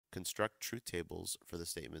construct truth tables for the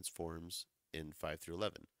statements forms in 5 through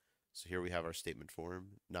 11. So here we have our statement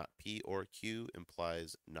form, not P or Q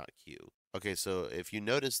implies not Q. Okay, so if you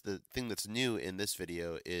notice, the thing that's new in this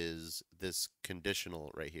video is this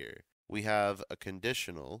conditional right here. We have a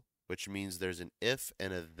conditional, which means there's an if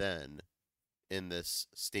and a then in this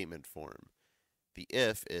statement form. The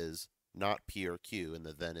if is not P or Q, and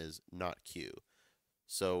the then is not Q.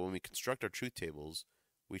 So when we construct our truth tables,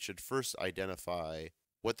 we should first identify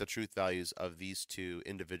what the truth values of these two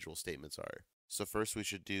individual statements are. So first we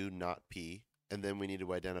should do not P, and then we need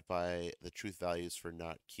to identify the truth values for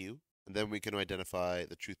not Q, and then we can identify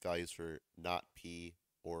the truth values for not P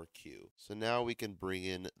or Q. So now we can bring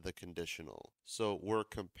in the conditional. So we're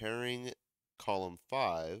comparing column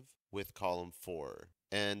 5 with column 4.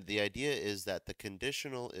 And the idea is that the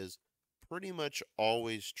conditional is pretty much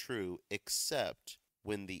always true except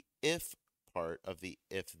when the if part of the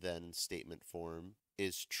if-then statement form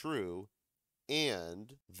is true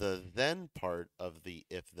and the then part of the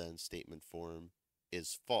if-then statement form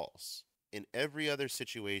is false. In every other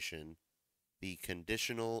situation, the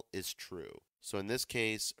conditional is true. So in this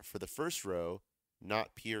case, for the first row,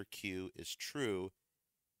 not P or Q is true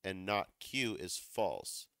and not Q is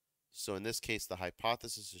false. So in this case, the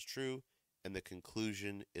hypothesis is true and the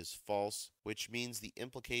conclusion is false, which means the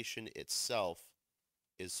implication itself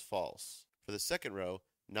is false. For the second row,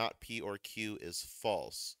 not P or Q is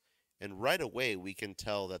false. And right away, we can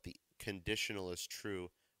tell that the conditional is true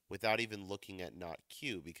without even looking at not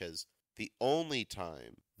Q, because the only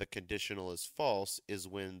time the conditional is false is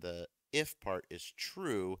when the if part is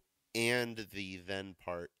true and the then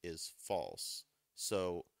part is false.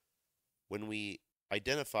 So when we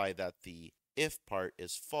identify that the if part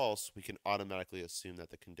is false, we can automatically assume that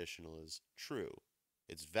the conditional is true.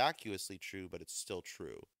 It's vacuously true, but it's still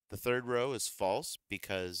true. The third row is false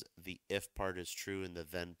because the if part is true and the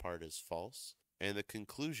then part is false. And the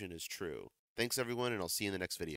conclusion is true. Thanks everyone, and I'll see you in the next video.